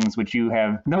 100,000 things which you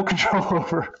have no control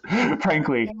over,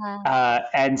 frankly. Yeah.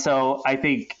 And so I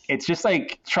think it's just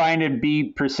trying to be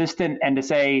persistent and to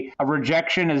say a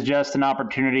rejection is just an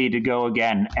opportunity to go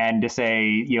again, and to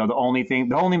say, the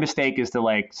only mistake is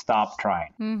to stop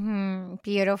trying. Mm-hmm.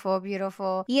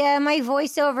 Beautiful. Yeah, my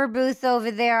voiceover booth over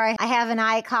there, I have an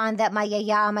icon that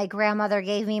my grandmother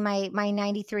gave me, my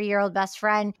 93-year-old best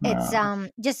friend. It's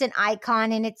just an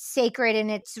icon, and it's sacred, and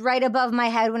it's right above my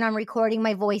head when I'm recording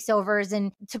my voiceovers,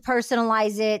 and to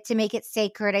personalize it, to make it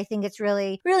sacred, I think it's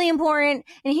really, really important.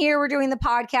 And here we're doing the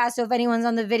podcast, so if anyone's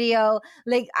on the video,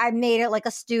 I made it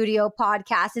a studio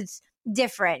podcast. It's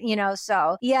different,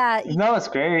 so yeah. No, it's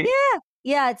great.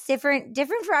 Yeah, it's different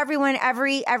for everyone.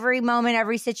 Every moment,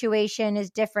 every situation is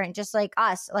different, just like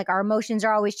us. Our emotions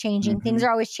are always changing. Mm-hmm. Things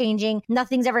are always changing.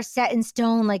 Nothing's ever set in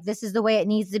stone. This is the way it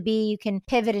needs to be. You can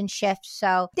pivot and shift.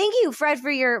 So thank you, Fred,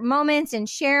 for your moments and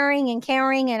sharing and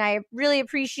caring. And I really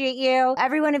appreciate you.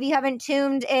 Everyone, if you haven't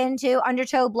tuned into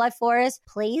Undertow Blood Forest,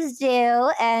 please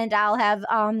do. And I'll have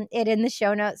it in the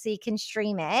show notes so you can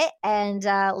stream it and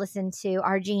listen to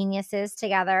our geniuses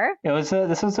together. This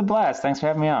was a blast. Thanks for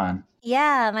having me on.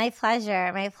 Yeah, my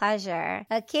pleasure.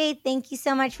 Okay, thank you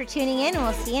so much for tuning in, and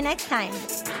we'll see you next time.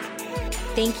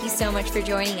 Thank you so much for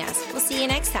joining us. We'll see you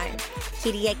next time.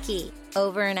 Kitty at Key,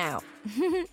 over and out.